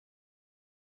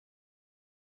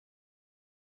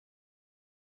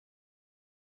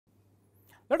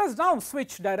Let us now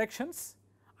switch directions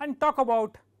and talk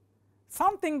about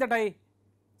something that I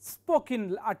spoke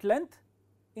in at length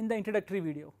in the introductory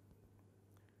video.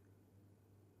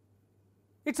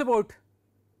 It is about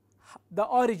the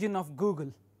origin of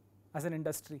Google as an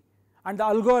industry and the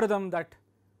algorithm that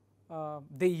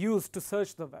they use to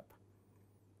search the web.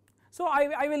 So,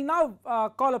 I will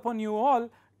now call upon you all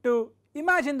to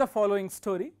imagine the following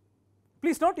story.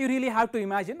 Please note, you really have to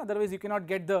imagine, otherwise you cannot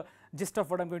get the gist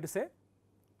of what I am going to say.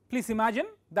 Please imagine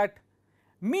that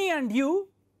me and you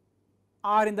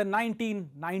are in the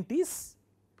 1990s,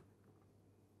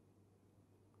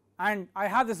 and I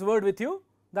have this word with you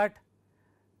that,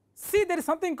 see, there is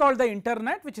something called the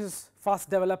internet which is fast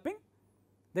developing.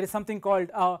 There is something called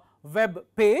a web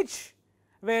page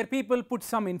where people put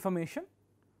some information,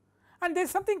 and there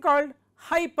is something called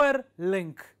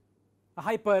hyperlink, a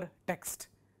hypertext,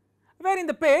 where in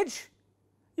the page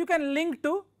you can link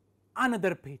to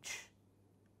another page.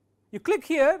 You click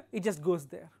here, it just goes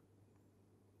there,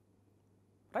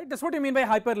 right. That is what you mean by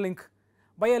hyperlink.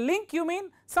 By a link you mean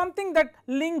something that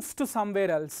links to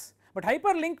somewhere else, but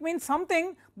hyperlink means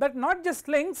something that not just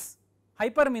links.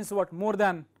 Hyper means what? More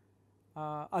than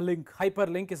a link.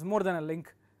 Hyperlink is more than a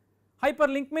link.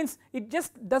 Hyperlink means it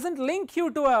just does not link you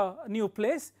to a new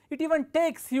place, it even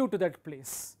takes you to that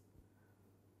place.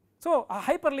 So,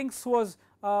 hyperlinks was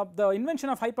the invention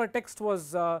of hypertext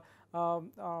was a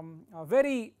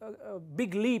very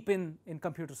big leap in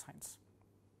computer science.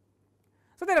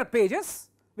 So, there are pages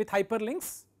with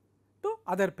hyperlinks to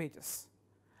other pages,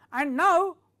 and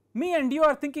now me and you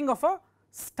are thinking of a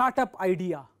startup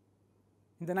idea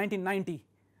in the 1990,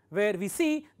 where we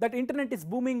see that internet is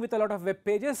booming with a lot of web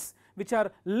pages which are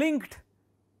linked.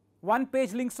 One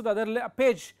page links to the other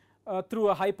page through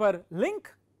a hyperlink,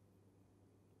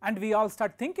 and we all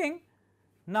start thinking,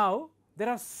 now there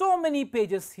are so many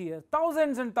pages here,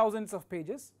 thousands and thousands of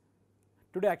pages.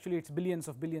 Today actually it is billions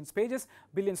of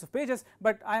pages,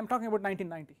 but I am talking about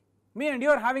 1990. Me and you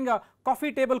are having a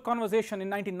coffee table conversation in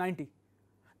 1990.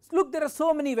 Look, there are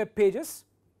so many web pages.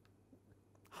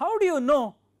 How do you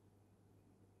know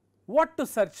what to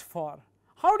search for?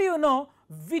 How do you know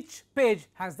which page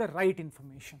has the right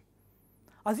information?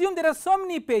 Assume there are so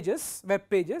many pages, web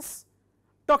pages,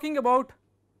 talking about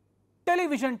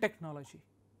television technology,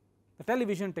 the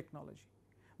television technology.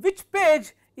 Which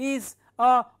page is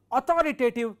a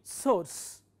authoritative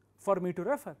source for me to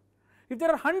refer? If there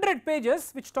are 100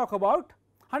 pages which talk about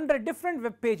 100 different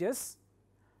web pages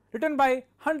written by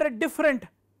 100 different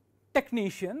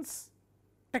technicians,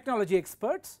 technology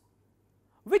experts,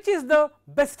 which is the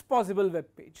best possible web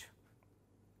page?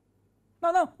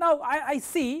 Now I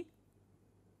see,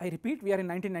 I repeat, we are in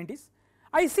 1990s,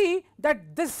 I see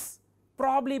that this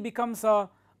probably becomes a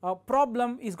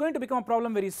problem, is going to become a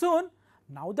problem very soon.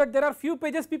 Now that there are few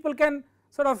pages, people can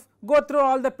sort of go through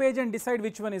all the page and decide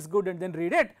which one is good and then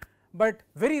read it, but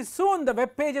very soon the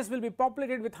web pages will be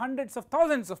populated with hundreds of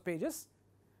thousands of pages.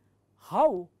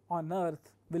 How on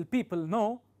earth will people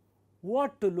know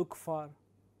what to look for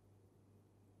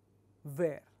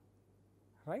where,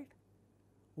 right?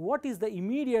 What is the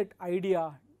immediate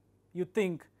idea you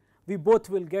think we both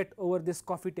will get over this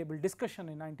coffee table discussion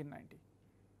in 1990?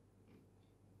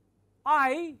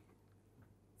 I,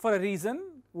 for a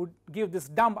reason, would give this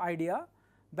dumb idea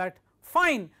that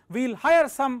fine, we will hire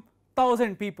some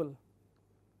 1,000 people.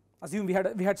 Assume we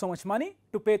had so much money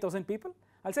to pay 1,000 people.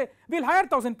 I will say we will hire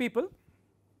 1,000 people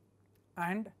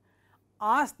and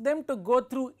ask them to go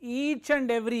through each and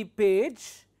every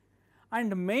page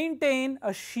and maintain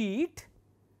a sheet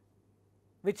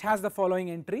which has the following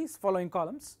entries, following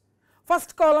columns.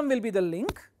 First column will be the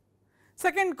link,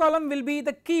 second column will be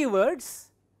the keywords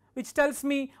which tells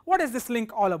me what is this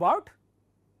link all about.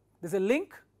 There is a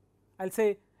link, I will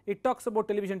say it talks about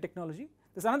television technology.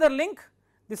 There is another link,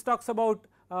 this talks about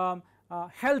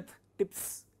health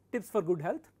tips for good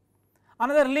health.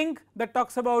 Another link that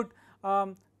talks about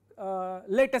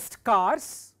latest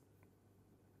cars.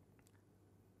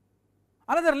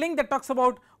 Another link that talks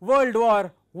about World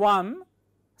War I,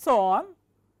 so on,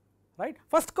 right.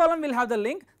 First column will have the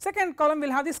link, second column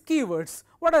will have these keywords,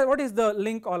 what is the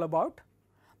link all about.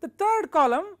 The third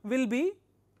column will be,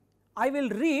 I will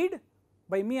read,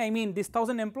 by me I mean these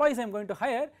 1,000 employees I am going to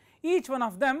hire, each one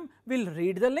of them will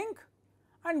read the link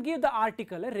and give the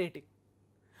article a rating.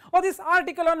 Oh, this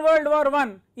article on World War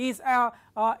I is a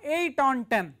 8 on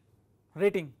 10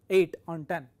 rating, 8 on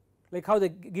 10, like how they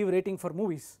give rating for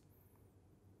movies.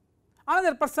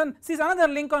 Another person sees another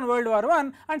link on World War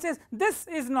I and says this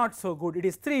is not so good, it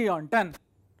is 3 on 10,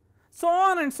 so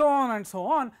on and so on and so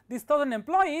on. These 1,000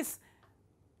 employees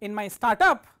in my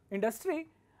startup industry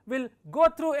will go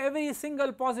through every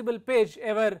single possible page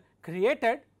ever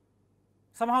created.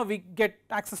 Somehow we get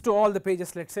access to all the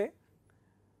pages, let us say,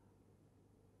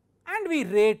 and we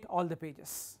rate all the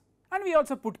pages, and we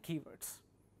also put keywords,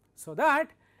 so that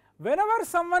whenever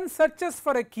someone searches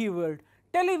for a keyword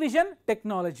television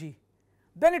technology,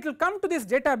 then it will come to this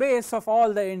database of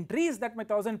all the entries that my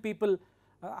 1000 people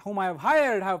whom I have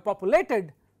hired have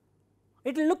populated.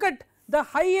 It will look at the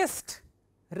highest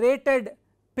rated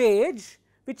page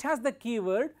which has the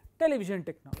keyword television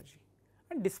technology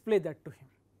and display that to him.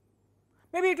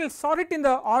 Maybe it will sort it in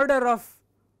the order of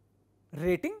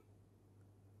rating,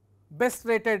 best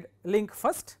rated link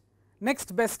first,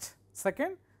 next best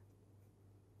second,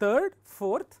 third,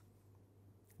 fourth,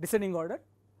 descending order,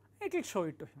 it will show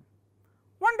it to him.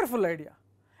 Wonderful idea.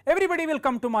 Everybody will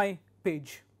come to my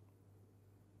page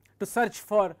to search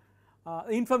for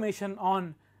information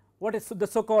on what is the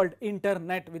so called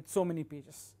internet with so many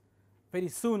pages. Very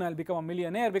soon I will become a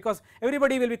millionaire because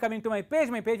everybody will be coming to my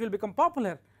page will become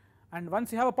popular, and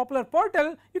once you have a popular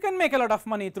portal you can make a lot of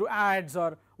money through ads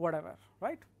or whatever,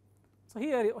 right. So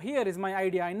here is my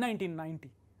idea in 1990,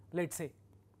 let us say.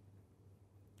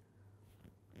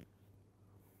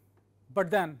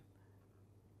 But then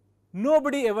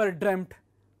nobody ever dreamt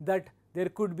that there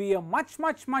could be a much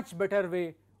better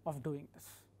way of doing this.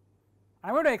 I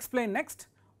am going to explain next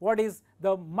what is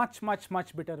the much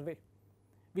better way,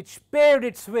 which paved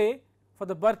its way for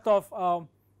the birth of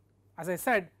as I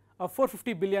said, a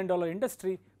 $450 billion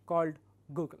industry called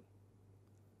Google.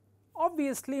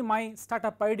 Obviously my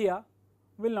startup idea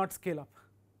will not scale up.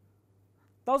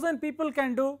 1000 people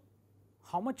can do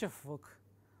how much of work?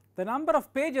 The number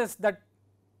of pages that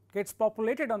gets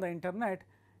populated on the internet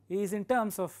is in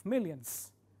terms of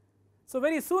millions. So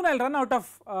very soon I will run out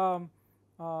of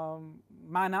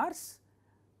man hours.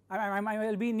 I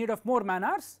will be in need of more man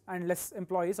hours and less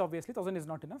employees. Obviously 1000 is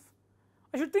not enough.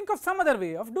 I should think of some other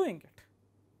way of doing it,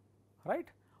 right.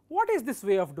 What is this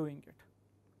way of doing it?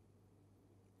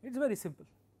 It is very simple.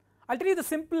 I will tell you the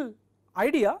simple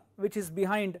idea which is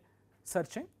behind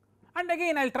searching, and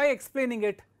again I will try explaining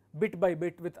it bit by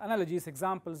bit with analogies,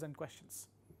 examples and questions.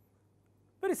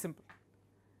 Very simple.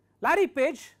 Larry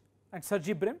Page and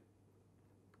Sergey Brin,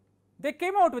 they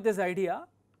came out with this idea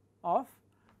of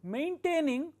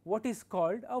maintaining what is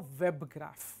called a web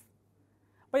graph.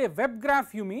 By a web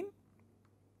graph you mean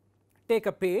take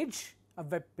a page, a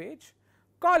web page,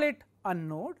 call it a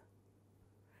node,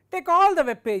 take all the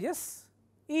web pages,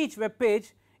 each web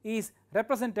page is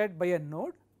represented by a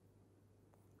node,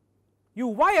 you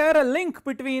wire a link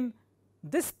between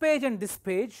this page and this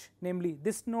page, namely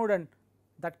this node and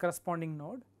that corresponding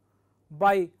node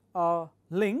by a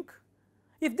link.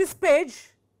 If this page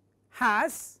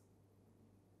has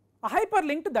a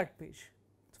hyperlink to that page,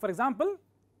 so for example,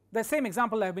 the same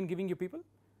example I have been giving you people,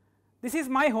 this is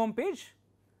my home page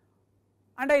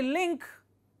and I link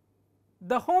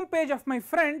the home page of my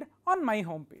friend on my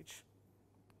home page.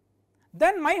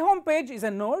 Then my home page is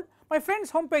a node, my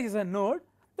friend's home page is a node,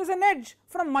 there is an edge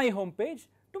from my home page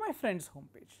to my friend's home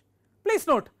page. Please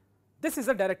note, this is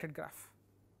a directed graph.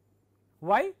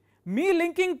 Why? Me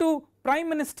linking to Prime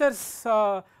Minister's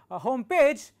home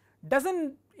page does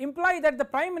not imply that the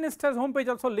Prime Minister's home page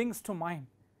also links to mine,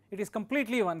 it is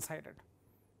completely one sided,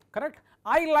 correct.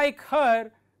 I like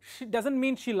her, she does not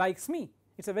mean she likes me,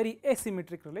 it is a very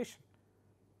asymmetric relation.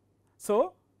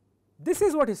 So this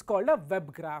is what is called a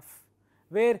web graph,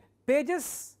 where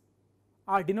pages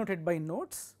are denoted by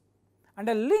nodes and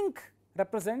a link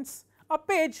represents a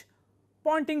page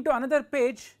pointing to another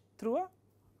page through a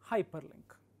hyperlink.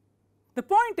 The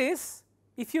point is,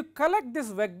 if you collect this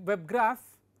web graph,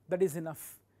 that is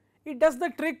enough. It does the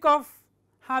trick of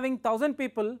having 1000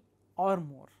 people or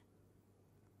more.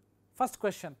 First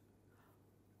question,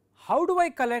 how do I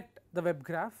collect the web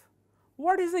graph?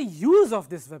 What is the use of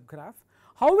this web graph?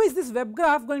 How is this web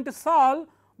graph going to solve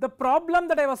the problem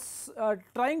that I was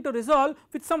trying to resolve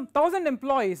with some 1000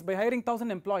 employees by hiring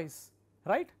 1000 employees,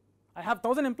 right? I have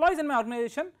 1000 employees in my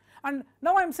organization and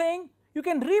now I am saying you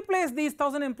can replace these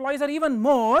 1000 employees or even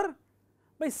more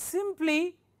by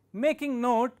simply making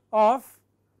note of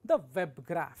the web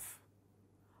graph.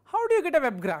 How do you get a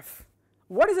web graph?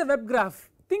 What is a web graph?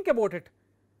 Think about it.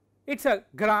 It is a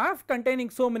graph containing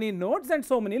so many nodes and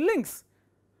so many links.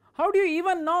 How do you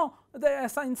even know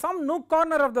that in some nook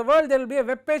corner of the world there will be a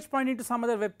web page pointing to some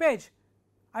other web page?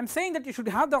 I am saying that you should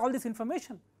have all this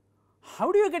information.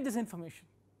 How do you get this information?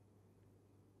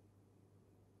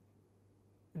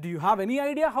 Do you have any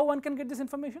idea how one can get this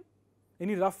information?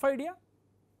 Any rough idea?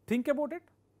 Think about it.